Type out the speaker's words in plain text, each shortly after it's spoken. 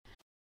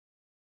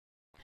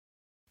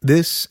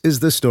This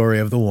is the story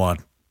of the one.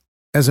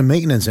 As a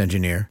maintenance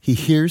engineer, he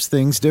hears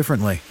things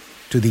differently.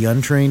 To the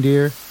untrained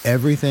ear,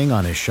 everything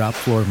on his shop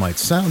floor might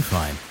sound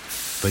fine,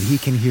 but he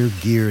can hear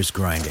gears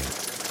grinding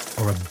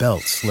or a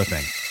belt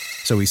slipping.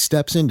 So he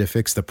steps in to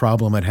fix the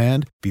problem at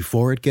hand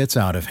before it gets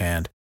out of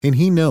hand. And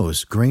he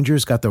knows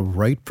Grainger's got the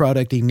right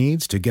product he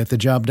needs to get the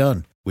job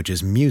done, which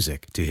is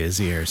music to his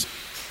ears.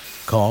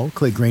 Call,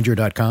 click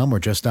Grainger.com, or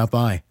just stop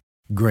by.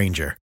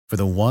 Grainger, for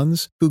the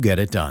ones who get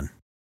it done.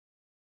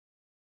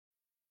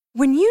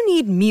 When you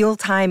need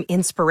mealtime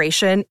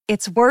inspiration,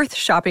 it's worth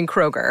shopping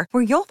Kroger,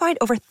 where you'll find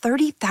over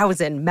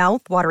 30,000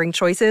 mouth-watering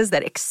choices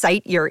that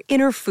excite your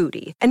inner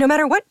foodie. And no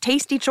matter what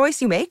tasty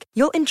choice you make,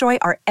 you'll enjoy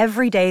our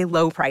everyday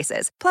low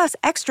prices, plus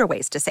extra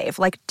ways to save,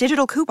 like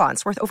digital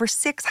coupons worth over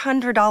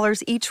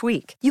 $600 each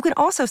week. You can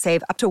also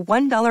save up to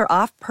 $1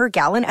 off per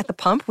gallon at the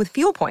pump with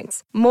fuel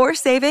points. More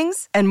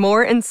savings and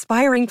more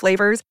inspiring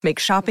flavors make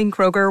shopping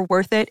Kroger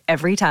worth it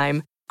every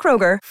time.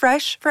 Kroger,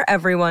 fresh for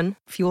everyone.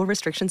 Fuel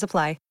restrictions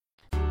apply.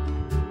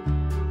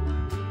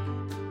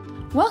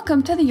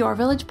 Welcome to the Your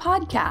Village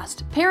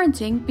podcast,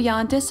 Parenting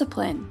Beyond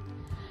Discipline.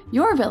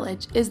 Your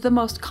Village is the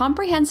most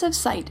comprehensive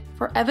site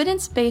for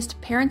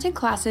evidence-based parenting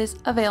classes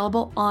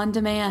available on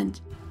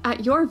demand at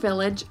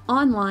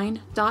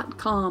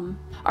yourvillageonline.com.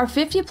 Our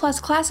 50-plus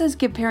classes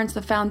give parents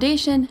the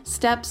foundation,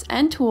 steps,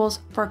 and tools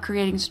for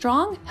creating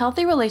strong,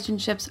 healthy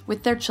relationships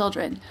with their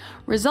children,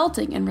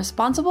 resulting in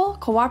responsible,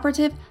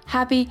 cooperative,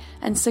 happy,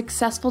 and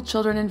successful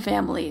children and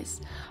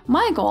families.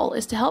 My goal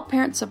is to help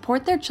parents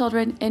support their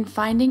children in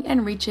finding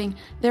and reaching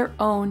their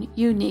own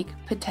unique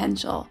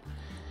potential.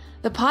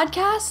 The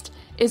podcast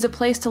is a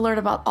place to learn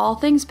about all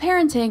things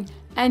parenting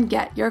and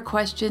get your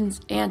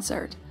questions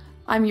answered.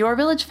 I'm Your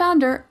Village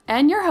founder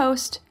and your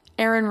host,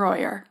 Erin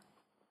Royer.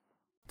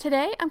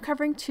 Today, I'm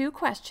covering two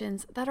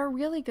questions that are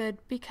really good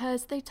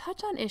because they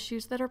touch on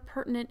issues that are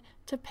pertinent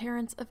to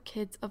parents of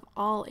kids of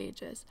all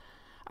ages.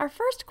 Our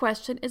first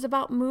question is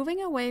about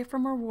moving away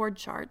from reward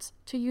charts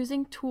to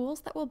using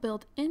tools that will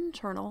build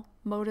internal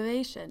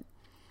motivation.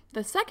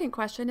 The second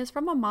question is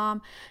from a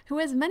mom who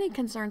has many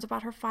concerns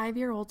about her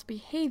 5-year-old's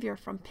behavior,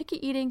 from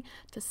picky eating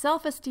to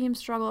self-esteem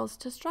struggles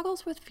to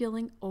struggles with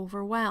feeling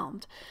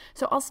overwhelmed.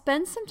 So I'll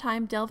spend some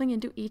time delving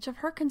into each of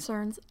her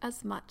concerns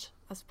as much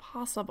as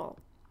possible.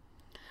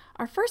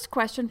 Our first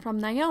question from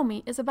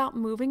Naomi is about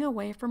moving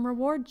away from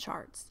reward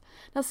charts.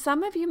 Now,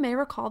 some of you may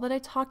recall that I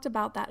talked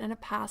about that in a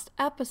past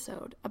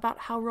episode, about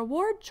how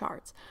reward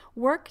charts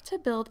work to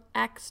build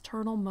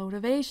external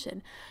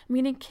motivation,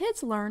 meaning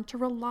kids learn to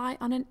rely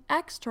on an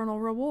external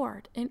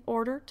reward in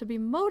order to be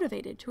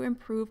motivated to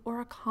improve or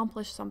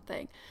accomplish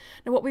something.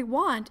 Now, what we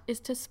want is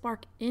to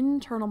spark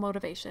internal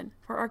motivation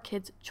for our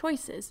kids'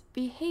 choices,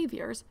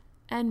 behaviors,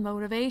 and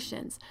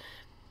motivations.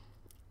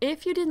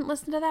 If you didn't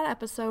listen to that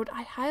episode,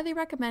 I highly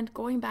recommend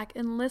going back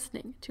and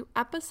listening to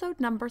episode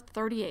number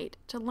 38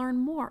 to learn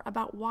more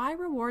about why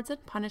rewards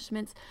and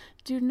punishments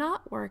do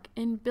not work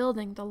in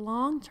building the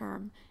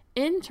long-term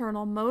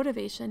internal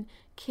motivation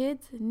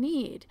kids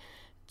need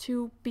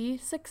to be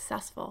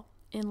successful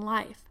in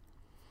life.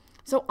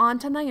 So on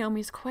to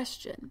Naomi's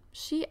question.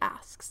 She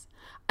asks,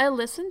 I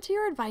listened to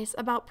your advice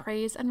about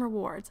praise and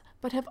rewards,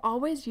 but have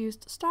always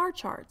used star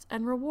charts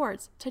and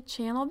rewards to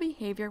channel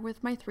behavior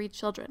with my 3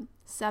 children,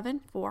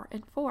 7, 4,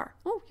 and 4.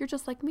 Oh, you're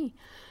just like me,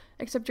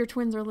 except your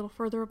twins are a little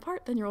further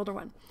apart than your older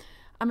one.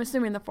 I'm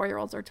assuming the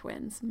 4-year-olds are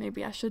twins.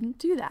 Maybe I shouldn't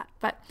do that,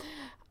 but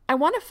I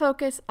want to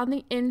focus on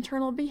the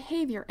internal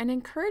behavior and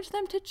encourage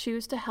them to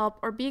choose to help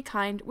or be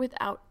kind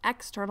without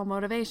external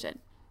motivation.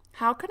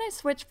 How can I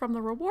switch from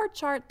the reward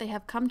chart they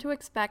have come to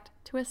expect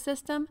to a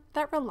system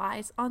that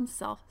relies on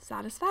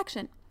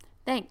self-satisfaction?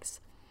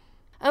 Thanks.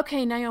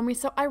 Okay, Naomi,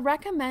 so I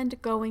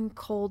recommend going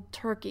cold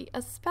turkey,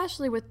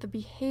 especially with the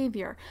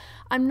behavior.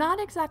 I'm not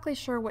exactly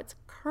sure what's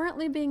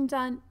currently being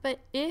done, but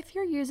if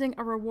you're using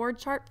a reward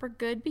chart for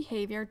good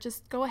behavior,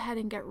 just go ahead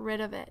and get rid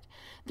of it.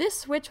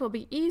 This switch will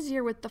be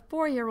easier with the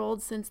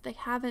 4-year-old since they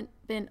haven't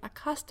been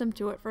accustomed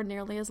to it for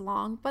nearly as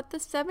long, but the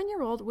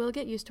 7-year-old will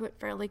get used to it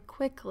fairly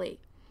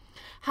quickly.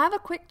 Have a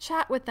quick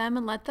chat with them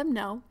and let them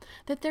know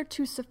that they're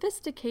too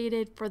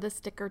sophisticated for the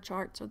sticker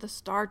charts or the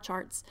star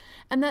charts,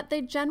 and that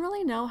they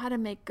generally know how to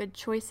make good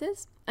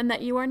choices, and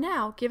that you are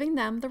now giving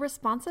them the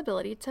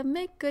responsibility to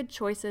make good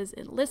choices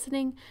in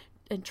listening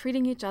and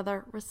treating each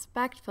other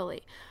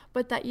respectfully,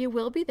 but that you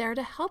will be there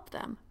to help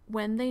them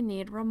when they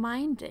need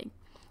reminding.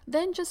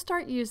 Then just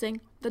start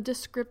using the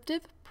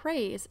descriptive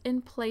praise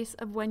in place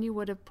of when you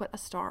would have put a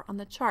star on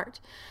the chart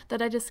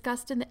that I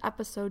discussed in the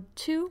episode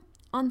 2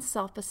 on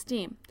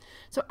self-esteem.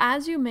 So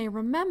as you may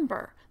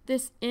remember,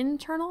 this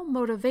internal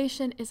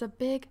motivation is a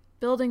big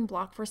building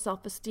block for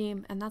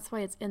self-esteem, and that's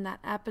why it's in that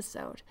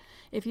episode.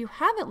 If you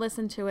haven't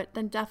listened to it,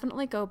 then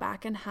definitely go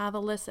back and have a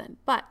listen.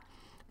 But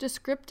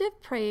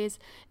descriptive praise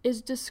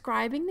is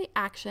describing the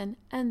action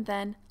and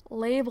then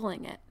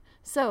labeling it.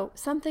 So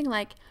something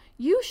like,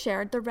 you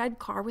shared the red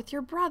car with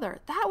your brother.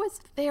 That was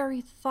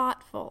very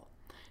thoughtful.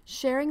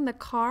 Sharing the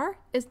car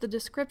is the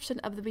description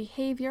of the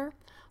behavior.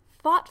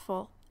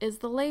 Thoughtful is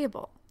the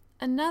label.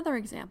 Another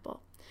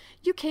example,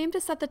 You came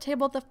to set the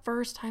table the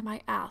first time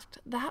I asked.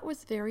 That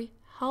was very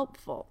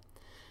helpful.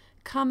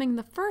 Coming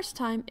the first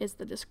time is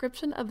the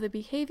description of the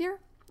behavior,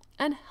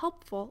 and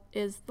helpful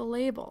is the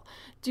label.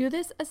 Do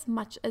this as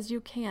much as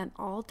you can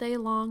all day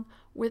long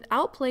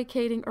without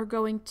placating or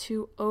going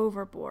too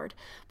overboard.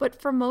 But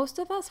for most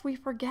of us, we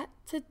forget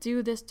to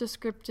do this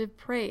descriptive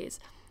praise.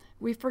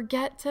 We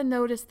forget to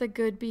notice the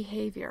good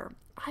behavior.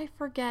 I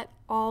forget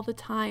all the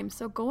time,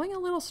 so going a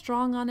little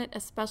strong on it,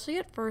 especially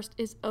at first,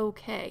 is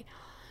okay.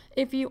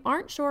 If you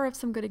aren't sure of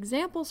some good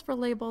examples for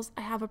labels,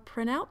 I have a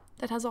printout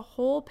that has a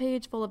whole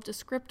page full of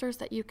descriptors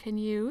that you can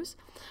use.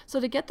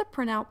 So to get the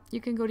printout, you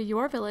can go to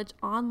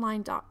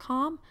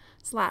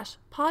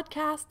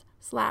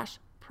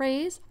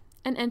yourvillageonline.com/podcast/praise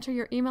and enter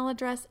your email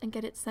address and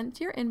get it sent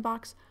to your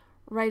inbox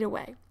right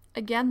away.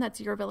 Again, that's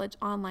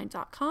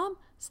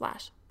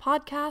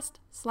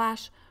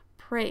yourvillageonline.com/podcast/praise.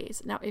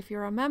 Now, if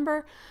you're a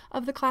member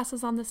of the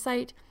classes on the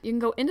site, you can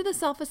go into the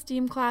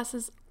self-esteem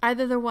classes,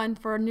 either the one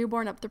for a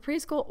newborn up to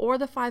preschool or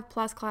the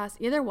 5+ class,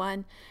 either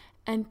one,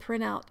 and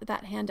print out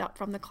that handout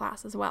from the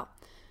class as well.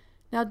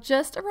 Now,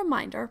 just a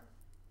reminder,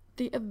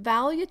 the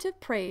evaluative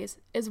praise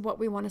is what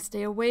we want to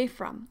stay away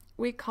from.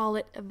 We call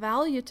it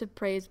evaluative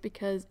praise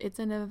because it's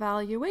an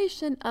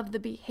evaluation of the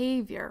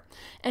behavior,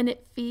 and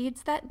it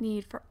feeds that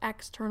need for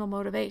external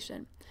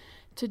motivation,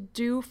 to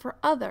do for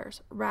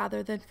others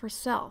rather than for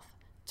self,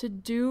 to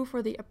do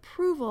for the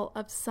approval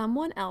of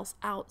someone else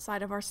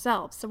outside of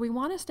ourselves. So we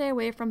want to stay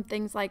away from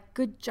things like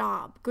good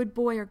job, good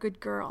boy or good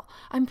girl,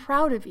 I'm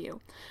proud of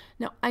you.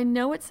 Now, I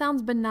know it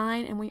sounds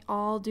benign and we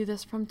all do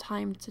this from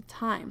time to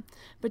time,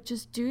 but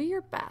just do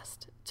your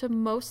best to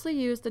mostly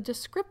use the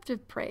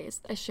descriptive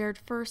praise I shared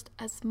first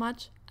as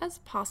much as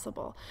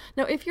possible.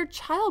 Now, if your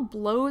child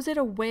blows it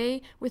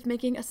away with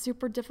making a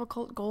super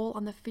difficult goal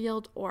on the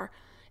field or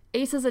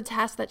aces a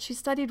test that she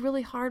studied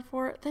really hard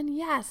for, then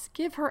yes,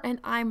 give her an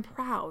I'm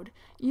proud.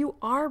 You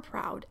are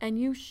proud and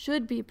you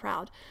should be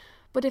proud.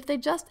 But if they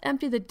just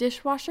empty the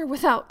dishwasher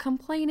without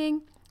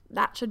complaining,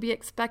 that should be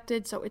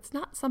expected, so it's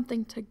not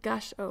something to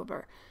gush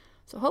over.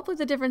 So hopefully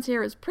the difference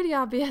here is pretty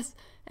obvious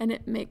and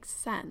it makes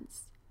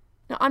sense.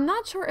 Now, I'm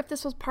not sure if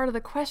this was part of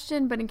the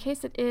question, but in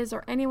case it is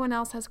or anyone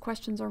else has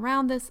questions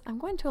around this, I'm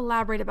going to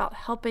elaborate about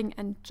helping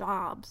and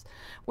jobs.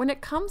 When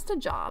it comes to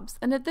jobs,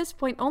 and at this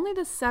point, only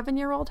the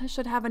 7-year-old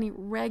should have any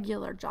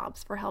regular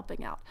jobs for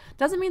helping out.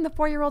 Doesn't mean the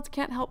 4-year-olds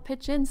can't help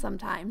pitch in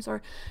sometimes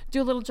or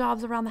do little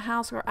jobs around the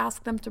house or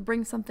ask them to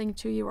bring something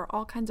to you or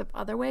all kinds of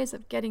other ways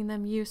of getting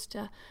them used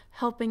to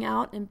helping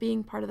out and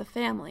being part of the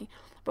family.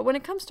 But when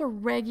it comes to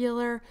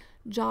regular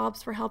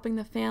jobs for helping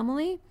the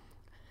family,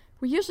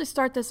 we usually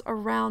start this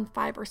around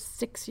 5 or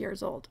 6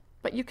 years old,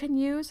 but you can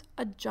use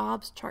a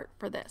jobs chart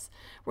for this,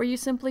 where you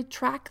simply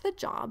track the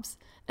jobs,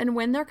 and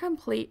when they're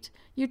complete,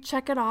 you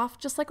check it off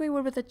just like we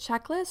would with a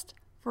checklist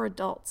for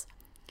adults.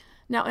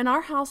 Now, in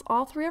our house,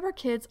 all 3 of our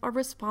kids are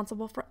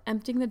responsible for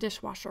emptying the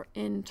dishwasher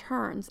in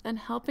turns and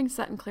helping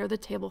set and clear the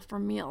table for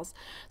meals.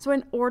 So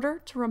in order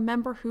to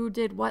remember who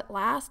did what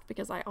last,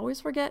 because I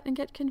always forget and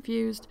get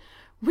confused,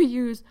 we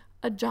use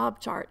a job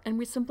chart and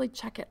we simply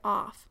check it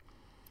off.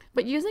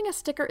 But using a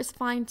sticker is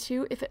fine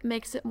too if it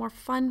makes it more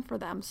fun for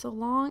them, so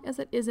long as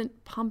it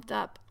isn't pumped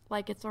up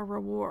like it's a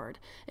reward.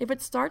 If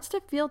it starts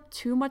to feel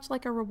too much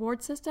like a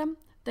reward system,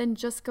 then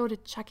just go to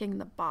checking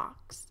the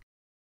box.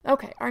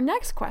 Okay, our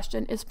next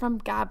question is from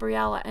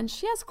Gabriella, and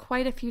she has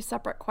quite a few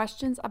separate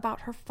questions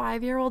about her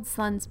 5-year-old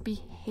son's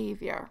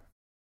behavior.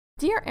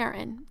 Dear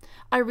Erin,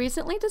 I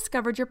recently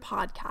discovered your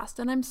podcast,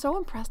 and I'm so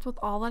impressed with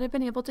all that I've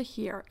been able to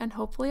hear and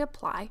hopefully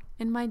apply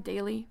in my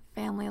daily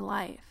family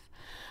life.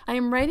 I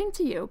am writing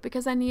to you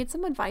because I need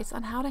some advice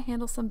on how to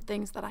handle some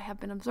things that I have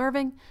been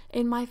observing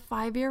in my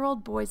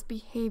 5-year-old boy's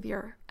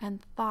behavior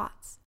and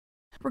thoughts.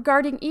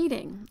 Regarding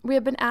eating, we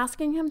have been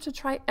asking him to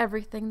try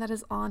everything that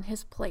is on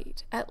his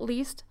plate, at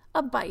least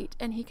a bite,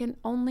 and he can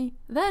only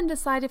then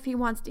decide if he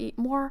wants to eat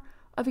more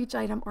of each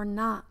item or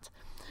not.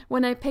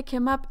 When I pick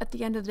him up at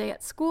the end of the day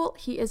at school,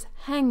 he is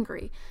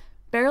hangry,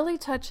 barely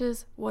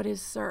touches what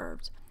is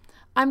served.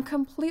 I'm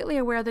completely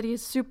aware that he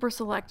is super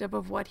selective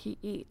of what he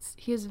eats.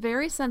 He is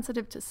very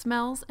sensitive to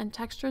smells and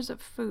textures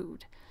of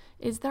food.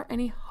 Is there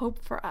any hope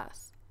for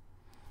us?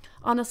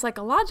 On a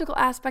psychological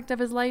aspect of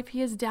his life,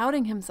 he is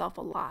doubting himself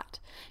a lot.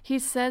 He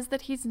says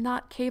that he's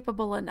not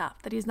capable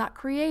enough, that he's not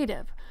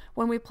creative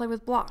when we play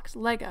with blocks,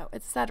 Lego,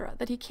 etc.,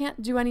 that he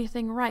can't do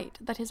anything right,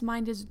 that his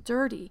mind is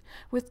dirty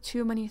with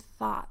too many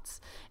thoughts.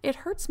 It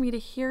hurts me to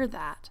hear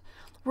that.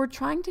 We're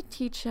trying to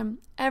teach him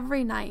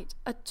every night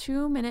a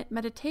 2-minute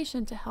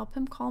meditation to help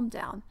him calm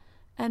down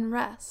and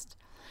rest.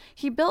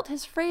 He built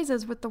his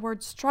phrases with the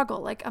word struggle,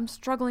 like I'm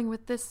struggling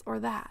with this or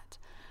that.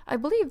 I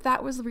believe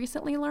that was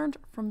recently learned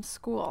from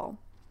school.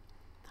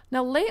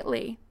 Now,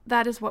 lately,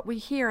 that is what we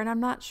hear, and I'm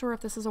not sure if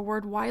this is a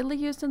word widely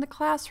used in the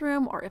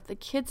classroom or if the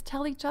kids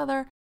tell each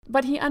other,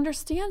 but he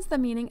understands the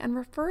meaning and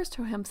refers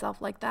to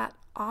himself like that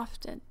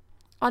often.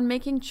 On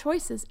making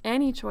choices,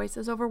 any choice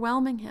is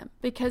overwhelming him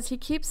because he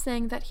keeps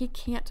saying that he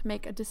can't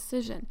make a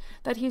decision,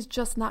 that he's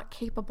just not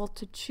capable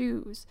to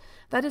choose.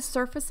 That is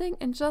surfacing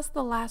in just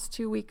the last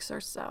 2 weeks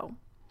or so.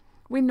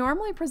 We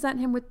normally present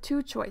him with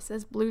 2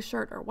 choices, blue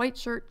shirt or white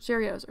shirt,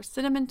 Cheerios or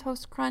Cinnamon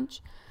Toast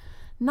Crunch.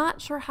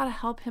 Not sure how to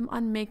help him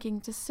on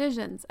making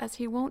decisions, as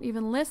he won't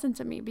even listen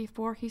to me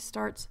before he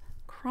starts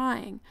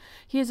crying.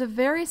 He is a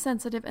very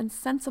sensitive and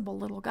sensible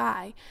little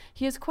guy.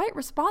 He is quite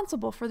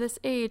responsible for this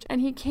age, and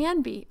he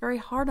can be very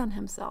hard on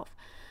himself.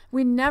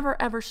 We never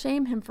ever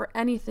shame him for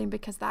anything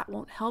because that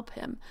won't help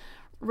him.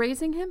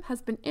 Raising him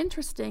has been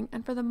interesting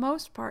and for the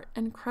most part,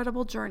 an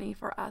incredible journey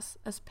for us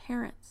as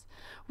parents.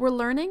 We're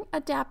learning,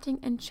 adapting,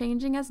 and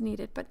changing as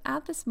needed, but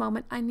at this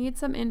moment, I need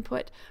some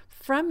input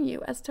from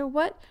you as to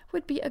what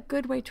would be a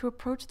good way to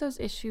approach those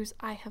issues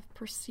I have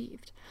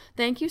perceived.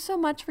 Thank you so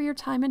much for your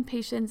time and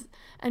patience,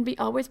 and be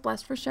always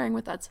blessed for sharing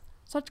with us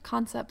such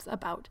concepts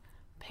about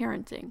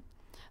parenting.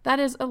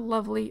 That is a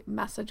lovely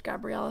message,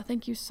 Gabriella.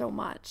 Thank you so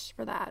much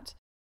for that.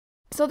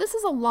 So this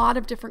is a lot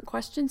of different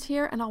questions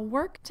here, and I'll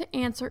work to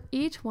answer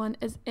each one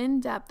as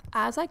in-depth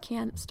as I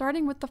can,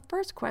 starting with the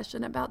first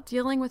question about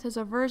dealing with his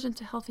aversion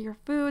to healthier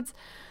foods.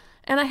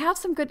 And I have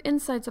some good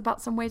insights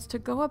about some ways to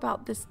go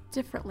about this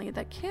differently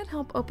that can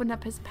help open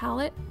up his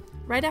palate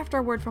right after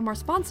a word from our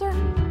sponsor.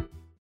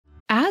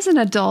 As an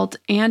adult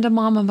and a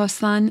mom of a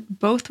son,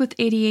 both with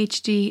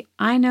ADHD,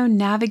 I know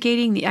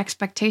navigating the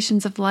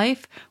expectations of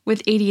life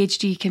with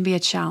ADHD can be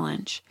a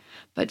challenge.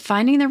 But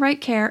finding the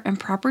right care and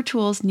proper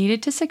tools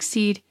needed to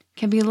succeed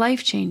can be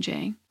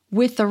life-changing.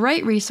 With the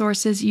right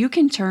resources, you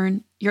can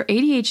turn your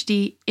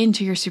ADHD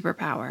into your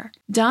superpower.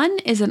 Done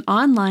is an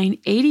online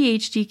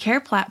ADHD care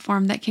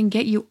platform that can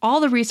get you all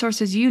the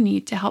resources you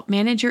need to help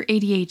manage your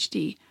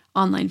ADHD,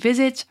 online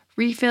visits,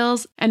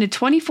 refills, and a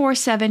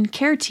 24/7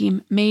 care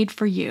team made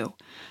for you.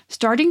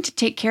 Starting to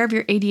take care of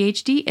your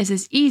ADHD is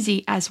as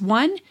easy as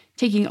 1,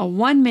 taking a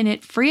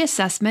 1-minute free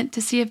assessment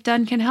to see if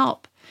Done can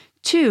help.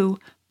 2,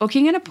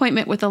 booking an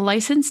appointment with a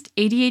licensed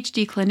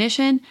ADHD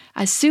clinician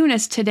as soon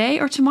as today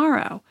or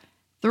tomorrow.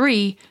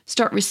 3,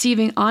 start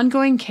receiving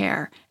ongoing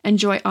care.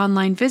 Enjoy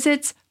online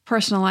visits,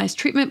 personalized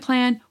treatment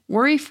plan,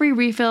 worry-free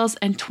refills,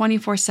 and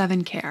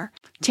 24/7 care.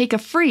 Take a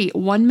free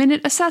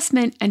 1-minute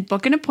assessment and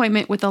book an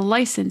appointment with a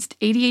licensed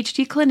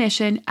ADHD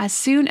clinician as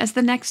soon as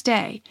the next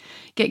day.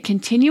 Get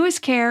continuous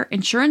care,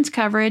 insurance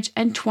coverage,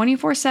 and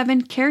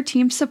 24/7 care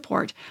team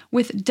support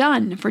with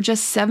Done for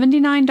just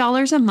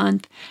 $79 a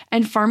month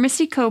and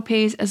pharmacy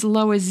copays as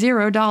low as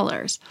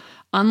 $0.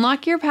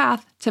 Unlock your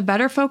path to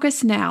better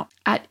focus now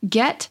at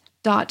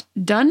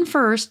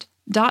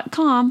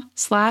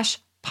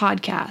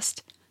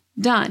get.donefirst.com/podcast.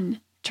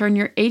 Done. Turn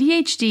your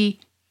ADHD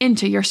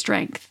into your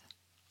strength.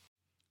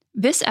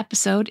 This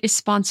episode is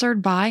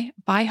sponsored by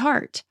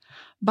ByHeart.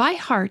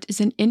 ByHeart is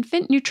an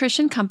infant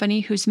nutrition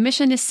company whose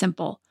mission is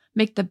simple: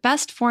 make the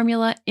best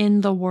formula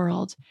in the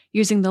world.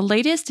 Using the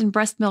latest in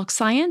breast milk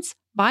science,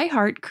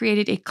 ByHeart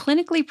created a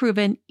clinically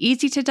proven,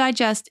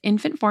 easy-to-digest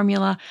infant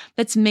formula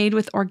that's made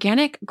with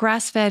organic,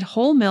 grass-fed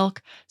whole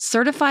milk,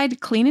 certified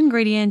clean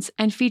ingredients,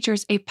 and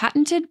features a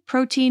patented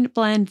protein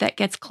blend that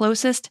gets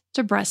closest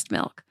to breast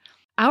milk.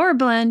 Our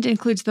blend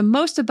includes the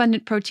most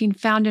abundant protein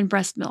found in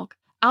breast milk,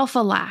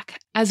 alpha-lac,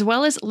 as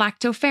well as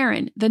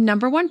lactoferrin, the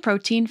 #1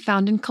 protein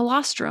found in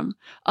colostrum,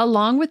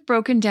 along with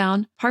broken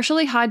down,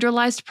 partially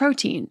hydrolyzed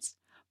proteins.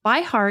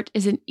 ByHeart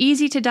is an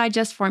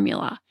easy-to-digest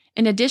formula.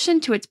 In addition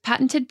to its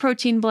patented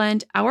protein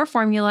blend, our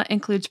formula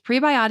includes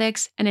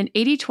prebiotics and an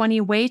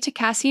 80-20 whey to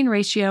casein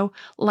ratio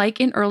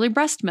like in early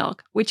breast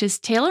milk, which is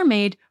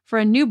tailor-made for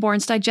a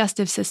newborn's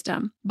digestive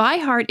system.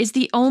 ByHeart is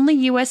the only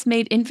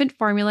U.S.-made infant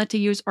formula to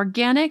use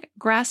organic,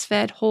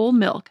 grass-fed whole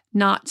milk,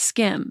 not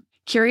skim.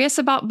 Curious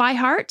about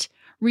ByHeart?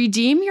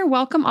 Redeem your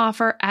welcome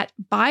offer at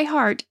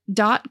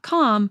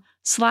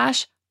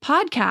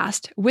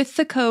byheart.com/podcast with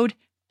the code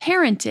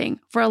PARENTING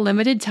for a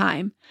limited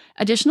time.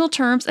 Additional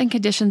terms and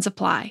conditions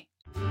apply.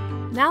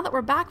 Now that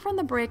we're back from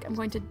the break, I'm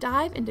going to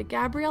dive into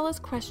Gabriella's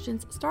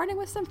questions, starting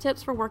with some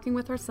tips for working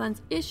with her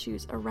son's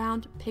issues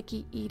around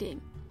picky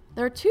eating.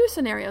 There are 2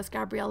 scenarios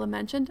Gabriella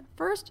mentioned.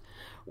 First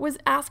was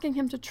asking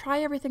him to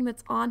try everything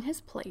that's on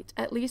his plate,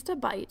 at least a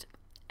bite,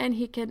 and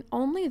he can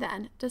only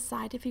then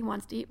decide if he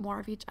wants to eat more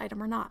of each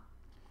item or not.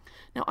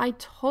 Now, I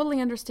totally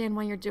understand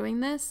why you're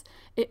doing this.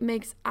 It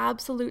makes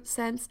absolute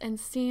sense and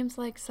seems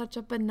like such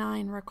a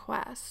benign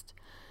request.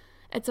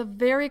 It's a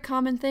very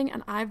common thing,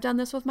 and I've done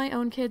this with my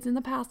own kids in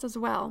the past as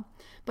well.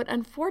 But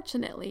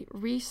unfortunately,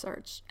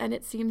 research, and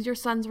it seems your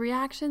son's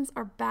reactions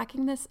are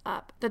backing this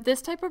up, that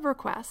this type of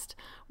request,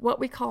 what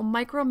we call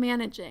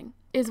micromanaging,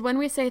 is when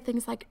we say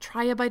things like,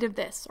 try a bite of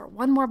this, or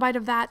one more bite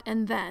of that,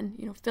 and then,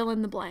 fill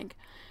in the blank.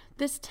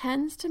 This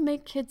tends to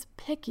make kids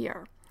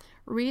pickier.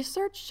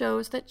 Research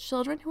shows that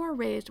children who are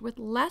raised with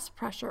less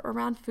pressure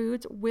around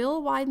foods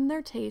will widen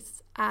their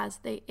tastes as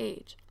they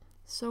age.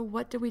 So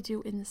what do we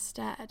do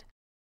instead?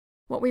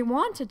 What we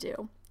want to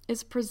do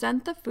is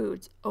present the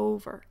foods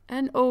over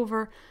and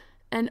over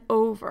and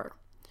over.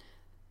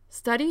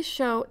 Studies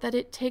show that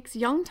it takes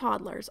young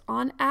toddlers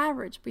on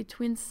average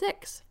between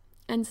 6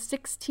 and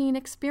 16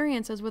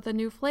 experiences with a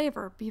new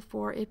flavor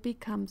before it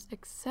becomes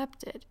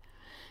accepted.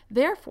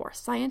 Therefore,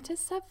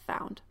 scientists have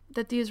found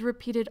that these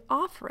repeated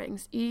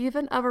offerings,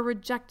 even of a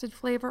rejected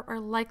flavor, are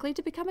likely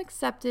to become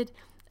accepted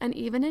and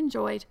even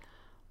enjoyed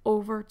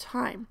over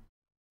time.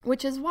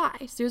 Which is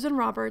why Susan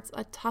Roberts,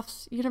 a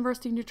Tufts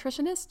University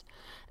nutritionist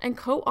and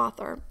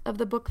co-author of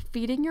the book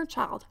Feeding Your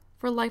Child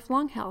for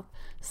Lifelong Health,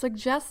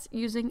 suggests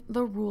using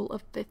the rule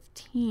of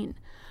 15,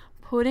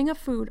 putting a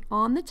food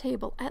on the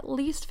table at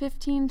least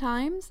 15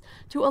 times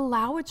to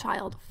allow a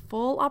child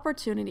full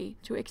opportunity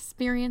to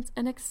experience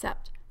and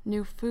accept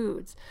new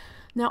foods.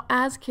 Now,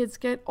 as kids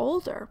get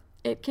older,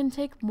 it can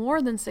take more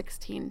than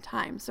 16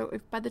 times. So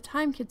if by the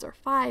time kids are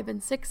 5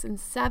 and 6 and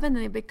 7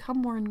 and they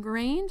become more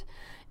ingrained,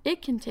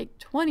 it can take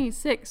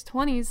 26,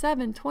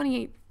 27,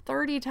 28,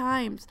 30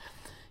 times.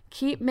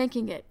 Keep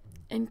making it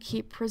and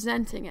keep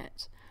presenting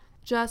it.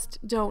 Just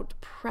don't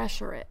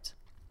pressure it.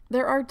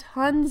 There are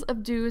tons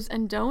of do's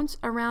and don'ts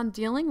around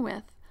dealing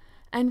with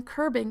and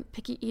curbing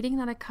picky eating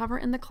that I cover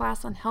in the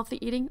class on healthy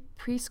eating,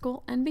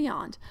 preschool, and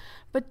beyond.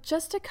 But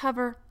just to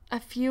cover a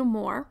few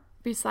more,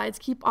 besides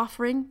keep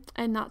offering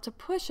and not to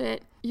push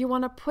it, you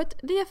want to put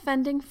the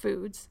offending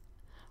foods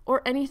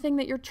or anything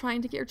that you're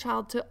trying to get your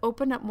child to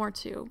open up more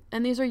to,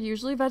 and these are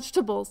usually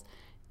vegetables,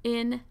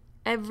 in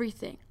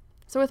everything.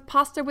 So with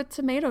pasta with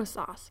tomato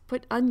sauce,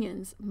 put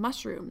onions,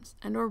 mushrooms,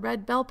 and or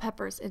red bell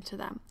peppers into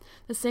them.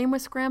 The same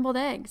with scrambled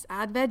eggs,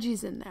 add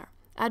veggies in there.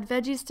 Add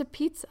veggies to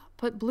pizza,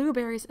 put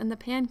blueberries in the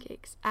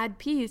pancakes, add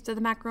peas to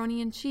the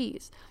macaroni and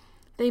cheese.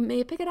 They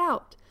may pick it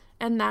out,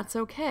 and that's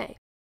okay,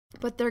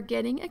 but they're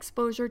getting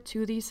exposure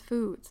to these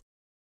foods.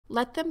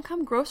 Let them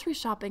come grocery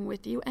shopping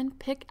with you and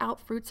pick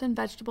out fruits and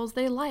vegetables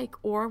they like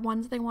or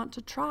ones they want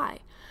to try.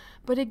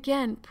 But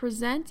again,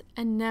 present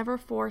and never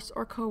force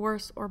or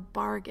coerce or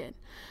bargain.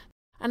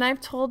 And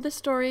I've told this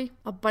story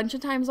a bunch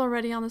of times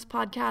already on this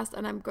podcast,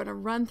 and I'm going to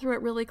run through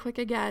it really quick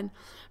again.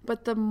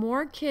 But the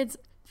more kids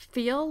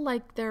feel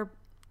like they're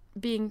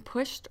being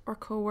pushed or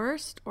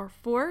coerced or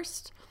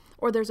forced,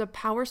 or there's a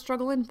power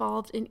struggle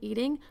involved in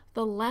eating,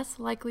 the less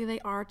likely they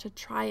are to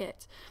try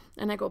it.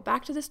 And I go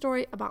back to the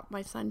story about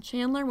my son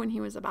Chandler when he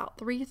was about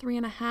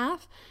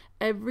 3.5.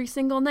 Every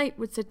single night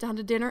would sit down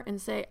to dinner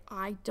and say,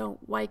 I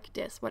don't like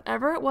this.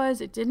 Whatever it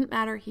was, it didn't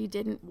matter. He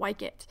didn't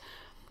like it.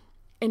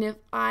 And if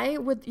I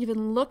would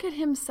even look at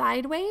him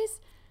sideways,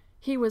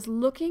 he was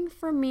looking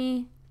for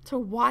me to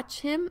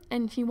watch him,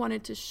 and he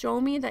wanted to show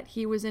me that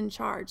he was in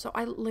charge. So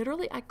I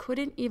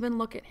couldn't even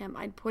look at him.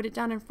 I'd put it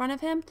down in front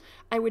of him.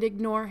 I would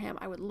ignore him.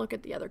 I would look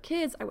at the other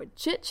kids. I would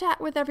chit chat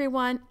with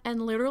everyone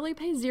and literally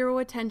pay zero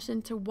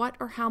attention to what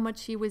or how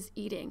much he was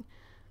eating.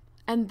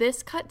 And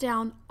this cut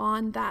down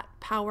on that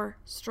power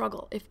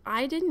struggle. If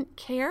I didn't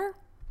care,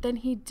 then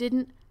he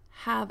didn't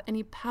have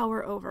any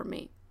power over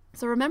me.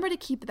 So remember to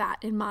keep that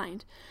in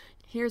mind.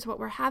 Here's what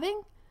we're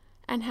having,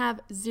 and have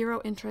zero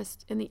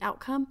interest in the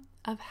outcome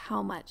of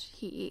how much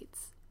he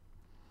eats.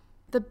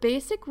 The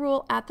basic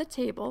rule at the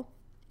table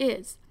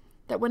is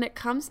that when it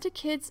comes to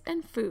kids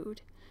and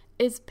food,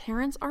 is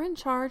parents are in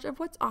charge of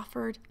what's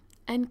offered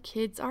and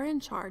kids are in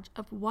charge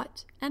of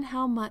what and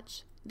how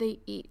much they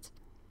eat.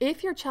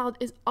 If your child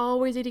is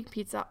always eating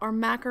pizza or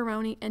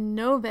macaroni and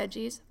no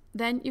veggies,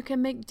 then you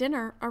can make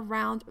dinner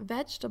around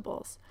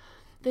vegetables.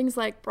 Things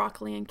like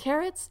broccoli and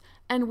carrots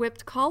and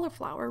whipped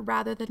cauliflower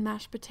rather than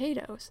mashed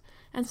potatoes,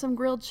 and some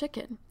grilled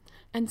chicken.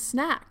 And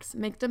snacks,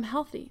 make them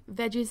healthy,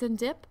 veggies and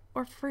dip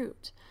or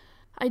fruit.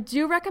 I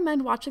do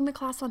recommend watching the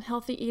class on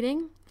healthy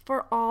eating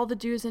for all the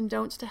do's and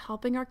don'ts to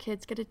helping our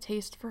kids get a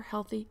taste for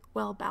healthy,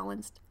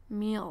 well-balanced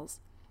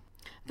meals.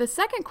 The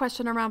second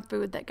question around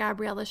food that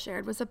Gabriella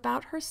shared was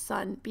about her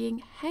son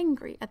being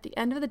hangry at the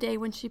end of the day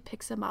when she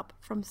picks him up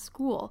from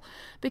school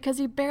because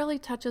he barely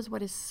touches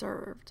what is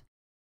served.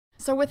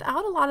 So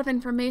without a lot of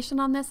information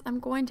on this, I'm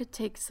going to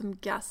take some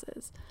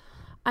guesses.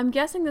 I'm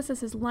guessing this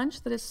is his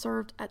lunch that is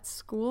served at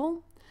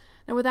school.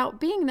 Now, without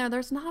being there,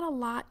 there's not a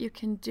lot you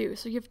can do.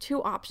 So you have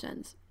two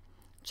options.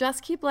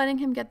 Just keep letting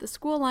him get the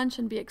school lunch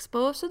and be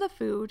exposed to the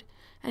food,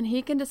 and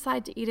he can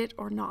decide to eat it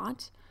or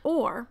not.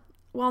 Or,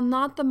 while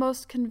not the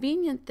most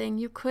convenient thing,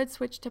 you could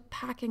switch to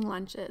packing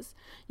lunches.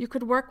 You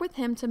could work with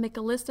him to make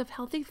a list of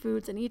healthy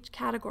foods in each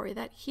category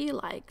that he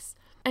likes,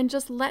 and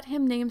just let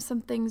him name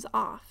some things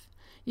off.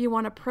 You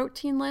want a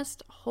protein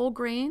list, whole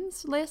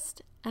grains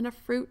list, and a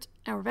fruit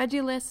or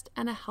veggie list,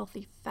 and a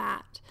healthy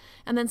fat.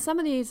 And then some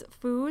of these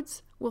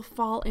foods will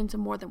fall into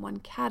more than one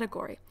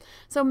category.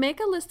 So make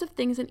a list of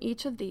things in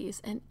each of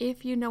these, and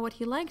if you know what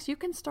he likes, you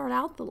can start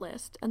out the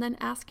list and then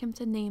ask him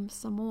to name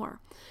some more.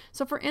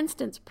 So for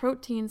instance,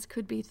 proteins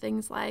could be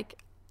things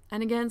like,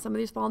 and again, some of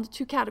these fall into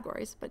two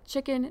categories, but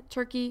chicken,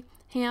 turkey,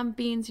 ham,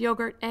 beans,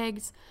 yogurt,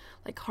 eggs,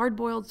 like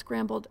hard-boiled,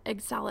 scrambled,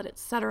 egg salad,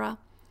 etc.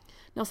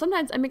 Now,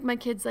 sometimes I make my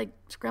kids like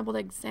scrambled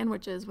egg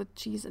sandwiches with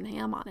cheese and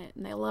ham on it,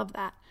 and they love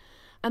that.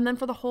 And then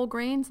for the whole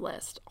grains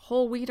list,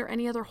 whole wheat or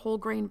any other whole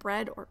grain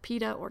bread or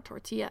pita or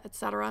tortilla,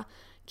 etc.,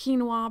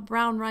 quinoa,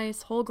 brown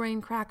rice, whole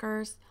grain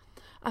crackers.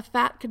 A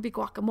fat could be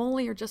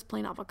guacamole or just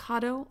plain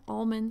avocado,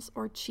 almonds,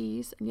 or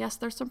cheese. And yes,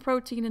 there's some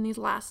protein in these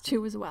last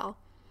two as well.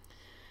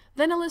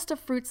 Then a list of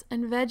fruits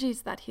and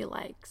veggies that he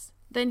likes.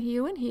 then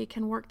you and he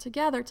can work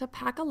together to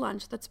pack a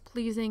lunch that's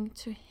pleasing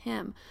to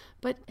him,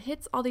 but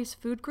hits all these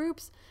food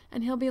groups,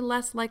 and he'll be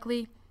less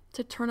likely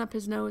to turn up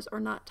his nose or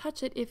not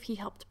touch it if he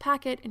helped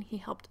pack it and he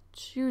helped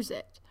choose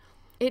it.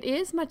 It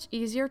is much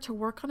easier to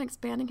work on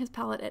expanding his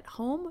palate at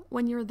home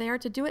when you're there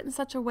to do it in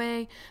such a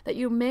way that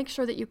you make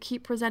sure that you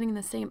keep presenting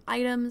the same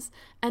items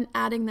and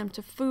adding them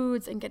to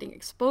foods and getting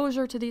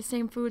exposure to these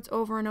same foods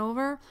over and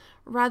over,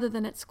 rather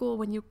than at school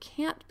when you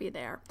can't be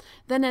there.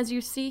 Then as you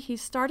see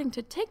he's starting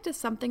to take to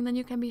something, then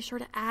you can be sure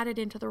to add it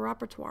into the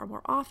repertoire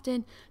more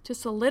often to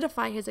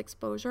solidify his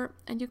exposure,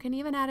 and you can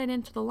even add it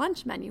into the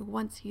lunch menu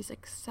once he's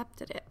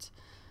accepted it.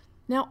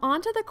 Now,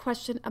 on to the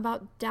question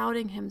about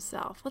doubting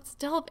himself. Let's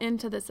delve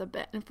into this a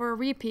bit. And for a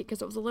repeat,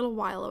 because it was a little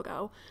while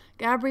ago,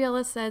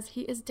 Gabriella says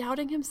he is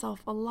doubting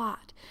himself a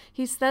lot.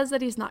 He says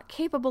that he's not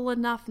capable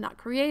enough, not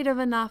creative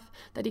enough,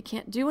 that he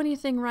can't do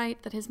anything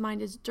right, that his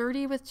mind is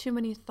dirty with too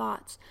many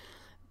thoughts,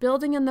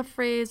 building in the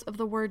phrase of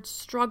the word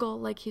struggle,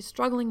 like he's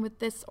struggling with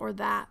this or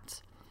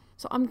that.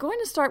 So I'm going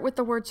to start with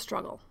the word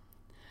struggle.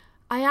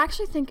 I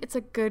actually think it's a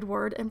good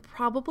word and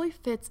probably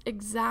fits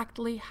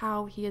exactly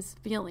how he is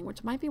feeling,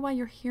 which might be why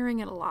you're hearing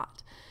it a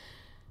lot.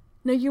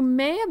 Now, you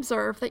may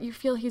observe that you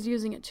feel he's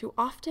using it too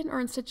often or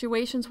in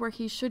situations where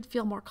he should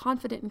feel more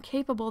confident and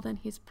capable than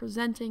he's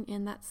presenting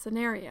in that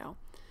scenario.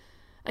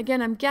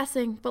 Again, I'm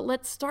guessing, but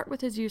let's start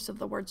with his use of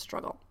the word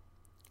struggle.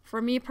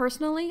 For me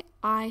personally,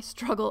 I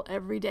struggle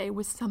every day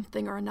with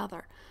something or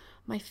another.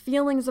 My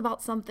feelings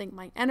about something,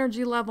 my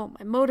energy level,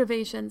 my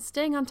motivation,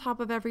 staying on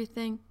top of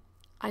everything,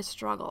 I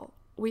struggle.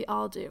 We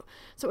all do.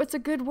 So it's a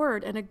good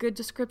word and a good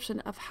description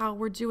of how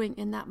we're doing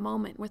in that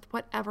moment with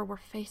whatever we're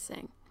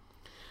facing.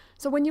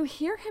 So when you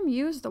hear him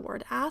use the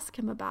word, ask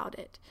him about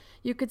it.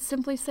 You could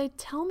simply say,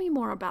 tell me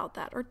more about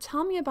that, or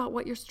tell me about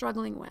what you're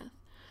struggling with.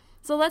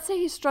 So let's say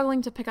he's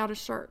struggling to pick out a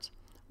shirt.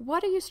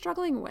 What are you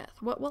struggling with?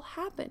 What will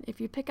happen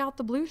if you pick out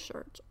the blue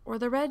shirt or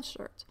the red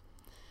shirt?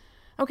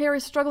 Okay, or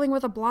he's struggling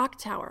with a block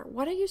tower.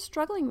 What are you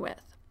struggling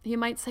with? He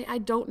might say, I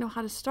don't know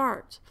how to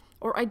start,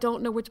 or I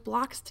don't know which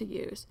blocks to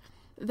use.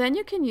 Then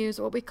you can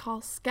use what we call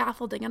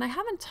scaffolding. And I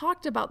haven't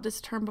talked about this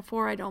term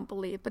before, I don't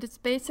believe, but it's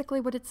basically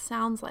what it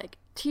sounds like.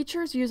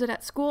 Teachers use it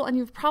at school, and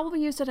you've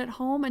probably used it at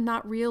home and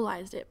not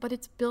realized it, but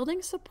it's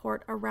building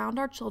support around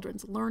our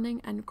children's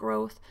learning and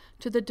growth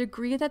to the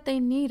degree that they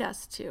need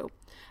us to,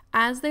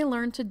 as they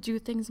learn to do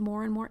things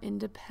more and more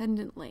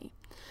independently.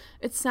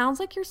 It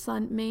sounds like your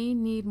son may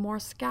need more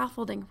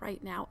scaffolding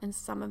right now in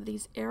some of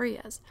these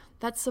areas,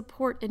 that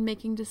support in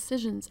making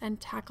decisions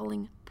and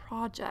tackling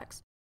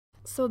projects.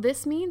 So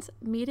this means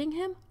meeting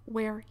him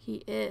where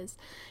he is.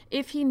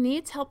 If he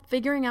needs help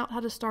figuring out how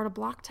to start a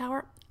block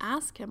tower,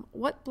 ask him,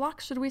 what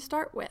block should we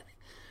start with?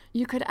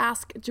 You could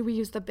ask, do we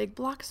use the big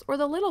blocks or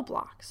the little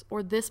blocks,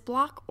 or this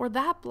block or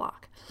that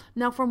block?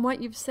 Now, from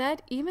what you've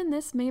said, even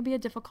this may be a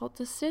difficult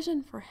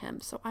decision for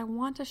him, so I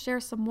want to share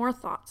some more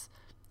thoughts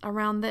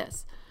around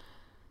this.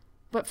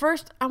 But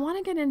first, I want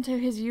to get into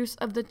his use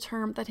of the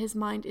term that his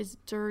mind is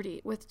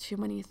dirty with too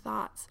many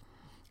thoughts.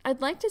 I'd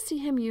like to see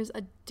him use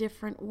a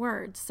different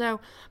word.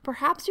 So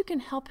perhaps you can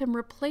help him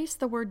replace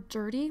the word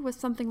dirty with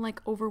something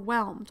like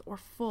overwhelmed or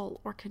full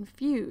or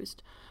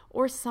confused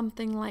or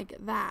something like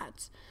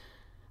that.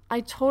 I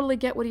totally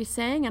get what he's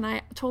saying, and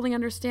I totally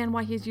understand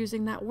why he's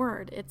using that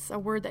word. It's a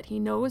word that he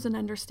knows and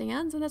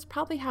understands, and that's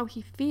probably how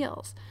he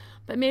feels.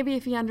 But maybe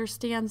if he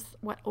understands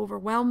what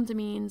overwhelmed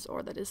means,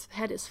 or that his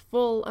head is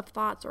full of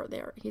thoughts, or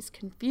he's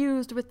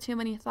confused with too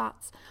many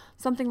thoughts,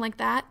 something like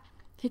that,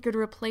 he could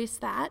replace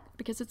that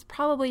because it's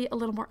probably a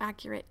little more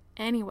accurate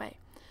anyway.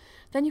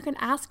 Then you can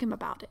ask him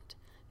about it.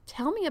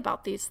 Tell me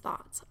about these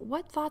thoughts.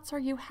 What thoughts are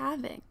you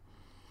having?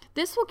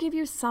 This will give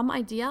you some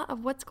idea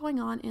of what's going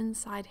on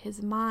inside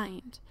his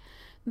mind.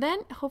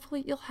 Then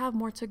hopefully you'll have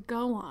more to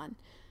go on.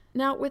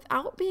 Now,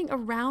 without being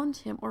around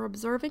him or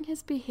observing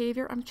his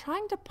behavior, I'm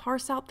trying to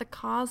parse out the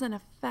cause and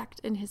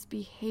effect in his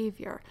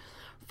behavior.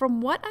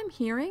 From what I'm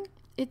hearing,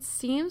 it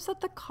seems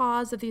that the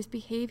cause of these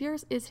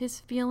behaviors is his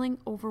feeling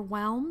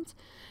overwhelmed,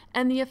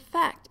 and the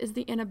effect is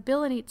the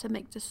inability to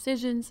make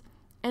decisions,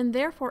 and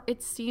therefore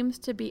it seems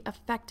to be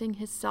affecting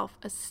his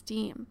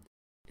self-esteem.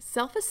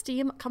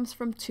 Self-esteem comes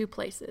from two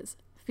places: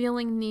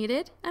 feeling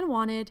needed and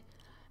wanted,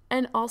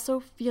 and also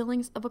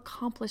feelings of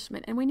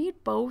accomplishment. And we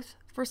need both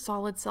for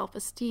solid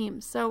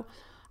self-esteem. So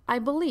I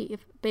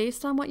believe,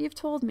 based on what you've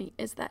told me,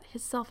 is that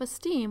his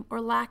self-esteem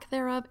or lack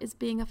thereof is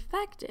being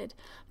affected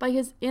by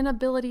his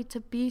inability to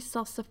be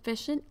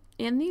self-sufficient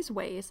in these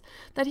ways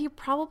that he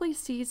probably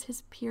sees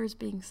his peers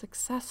being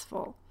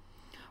successful,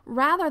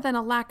 rather than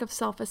a lack of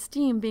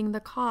self-esteem being the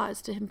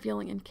cause to him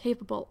feeling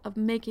incapable of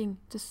making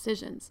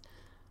decisions.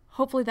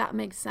 Hopefully that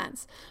makes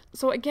sense.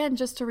 So again,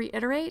 just to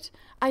reiterate,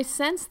 I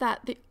sense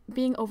that the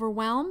being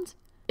overwhelmed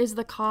is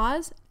the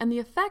cause, and the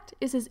effect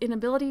is his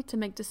inability to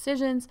make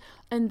decisions,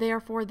 and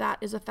therefore that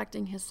is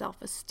affecting his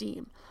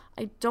self-esteem.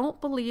 I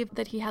don't believe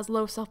that he has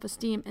low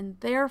self-esteem and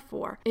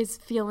therefore is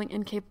feeling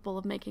incapable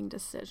of making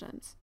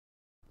decisions.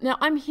 Now,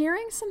 I'm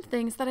hearing some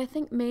things that I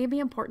think may be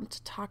important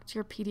to talk to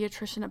your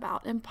pediatrician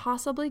about and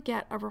possibly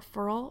get a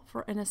referral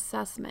for an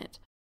assessment.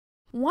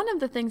 One of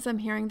the things I'm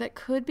hearing that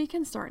could be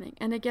concerning,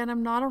 and again,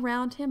 I'm not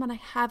around him and I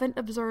haven't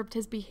observed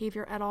his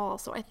behavior at all,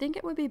 so I think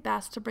it would be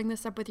best to bring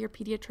this up with your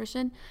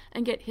pediatrician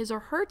and get his or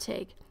her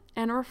take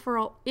and a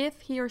referral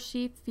if he or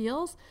she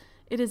feels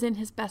it is in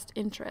his best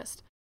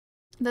interest.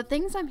 The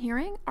things I'm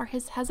hearing are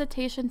his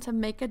hesitation to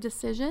make a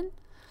decision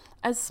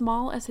as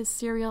small as his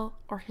cereal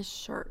or his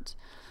shirt.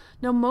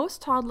 Now,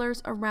 most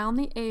toddlers around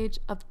the age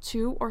of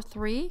 2 or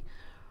 3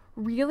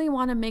 really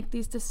want to make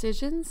these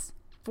decisions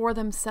for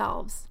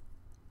themselves.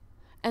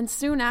 And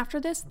soon after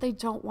this, they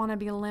don't want to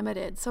be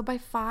limited. So by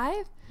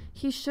 5,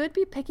 he should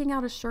be picking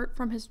out a shirt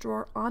from his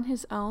drawer on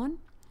his own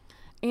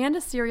and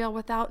a cereal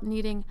without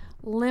needing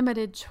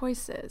limited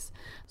choices.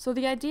 So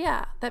the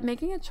idea that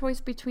making a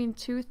choice between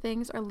 2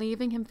 things are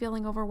leaving him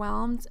feeling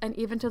overwhelmed and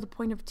even to the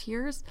point of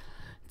tears,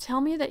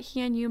 tell me that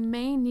he and you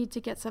may need to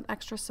get some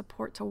extra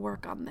support to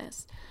work on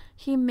this.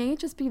 He may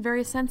just be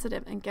very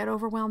sensitive and get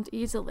overwhelmed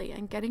easily,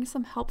 and getting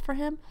some help for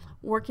him,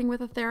 working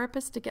with a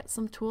therapist to get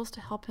some tools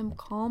to help him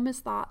calm his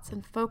thoughts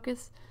and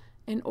focus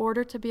in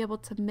order to be able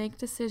to make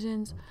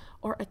decisions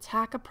or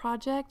attack a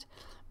project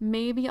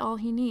may be all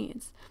he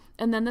needs.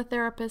 And then the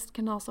therapist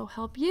can also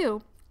help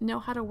you know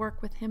how to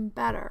work with him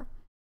better.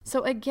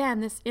 So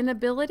again, this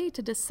inability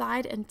to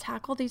decide and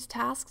tackle these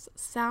tasks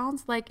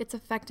sounds like it's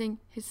affecting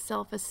his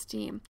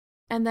self-esteem,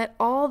 and that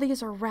all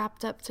these are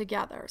wrapped up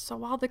together. So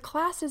while the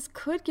classes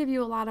could give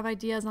you a lot of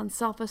ideas on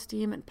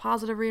self-esteem and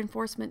positive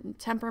reinforcement and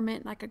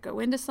temperament, and I could go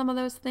into some of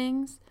those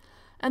things,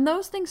 and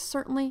those things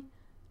certainly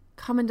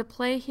come into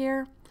play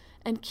here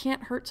and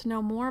can't hurt to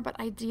know more, but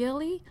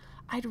ideally,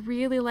 I'd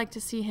really like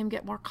to see him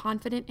get more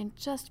confident in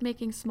just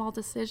making small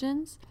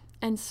decisions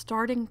and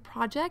starting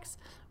projects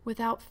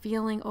without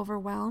feeling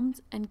overwhelmed,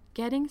 and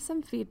getting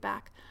some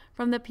feedback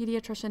from the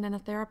pediatrician and a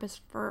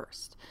therapist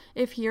first,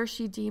 if he or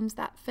she deems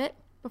that fit,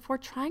 before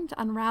trying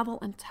to unravel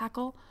and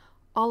tackle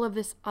all of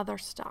this other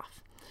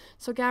stuff.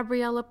 So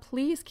Gabriella,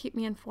 please keep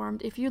me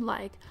informed if you'd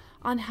like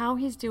on how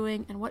he's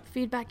doing and what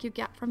feedback you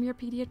get from your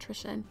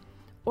pediatrician,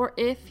 or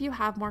if you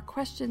have more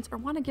questions or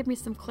want to give me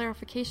some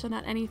clarification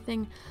on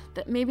anything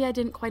that maybe I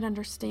didn't quite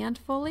understand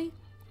fully,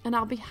 and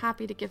I'll be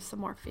happy to give some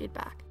more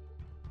feedback.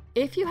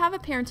 If you have a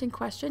parenting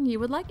question you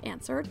would like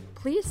answered,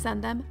 please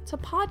send them to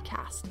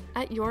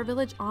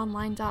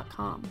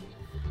podcast@yourvillageonline.com.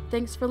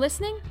 Thanks for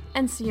listening,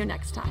 and see you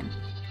next time.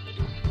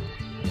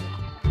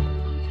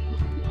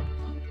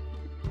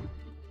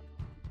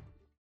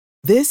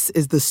 This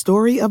is the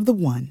story of the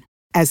one.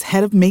 As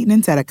head of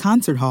maintenance at a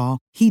concert hall,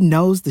 he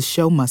knows the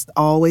show must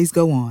always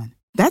go on.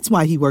 That's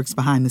why he works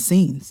behind the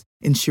scenes,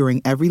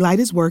 ensuring every light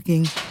is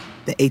working,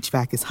 the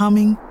HVAC is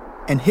humming,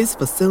 and his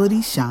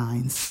facility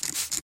shines.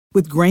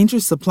 With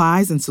Grainger's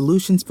supplies and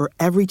solutions for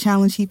every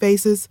challenge he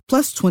faces,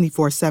 plus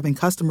 24/7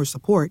 customer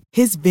support,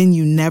 his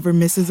venue never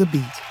misses a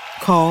beat.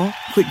 Call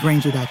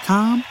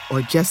quickgrainger.com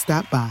or just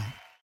stop by.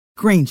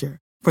 Grainger,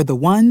 for the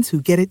ones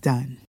who get it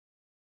done.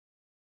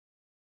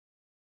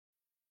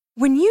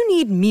 When you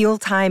need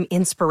mealtime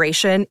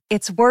inspiration,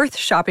 it's worth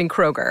shopping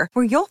Kroger,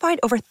 where you'll find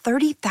over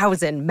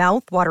 30,000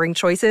 mouth-watering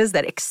choices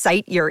that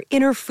excite your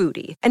inner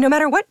foodie. And no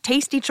matter what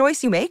tasty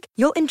choice you make,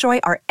 you'll enjoy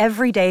our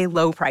everyday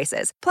low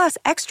prices, plus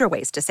extra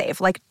ways to save,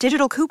 like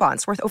digital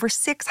coupons worth over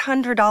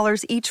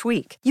 $600 each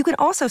week. You can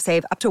also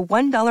save up to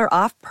 $1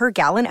 off per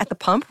gallon at the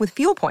pump with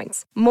fuel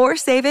points. More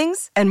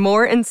savings and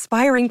more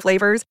inspiring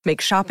flavors make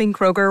shopping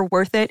Kroger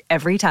worth it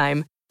every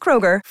time.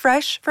 Kroger,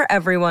 fresh for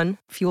everyone.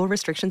 Fuel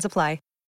restrictions apply.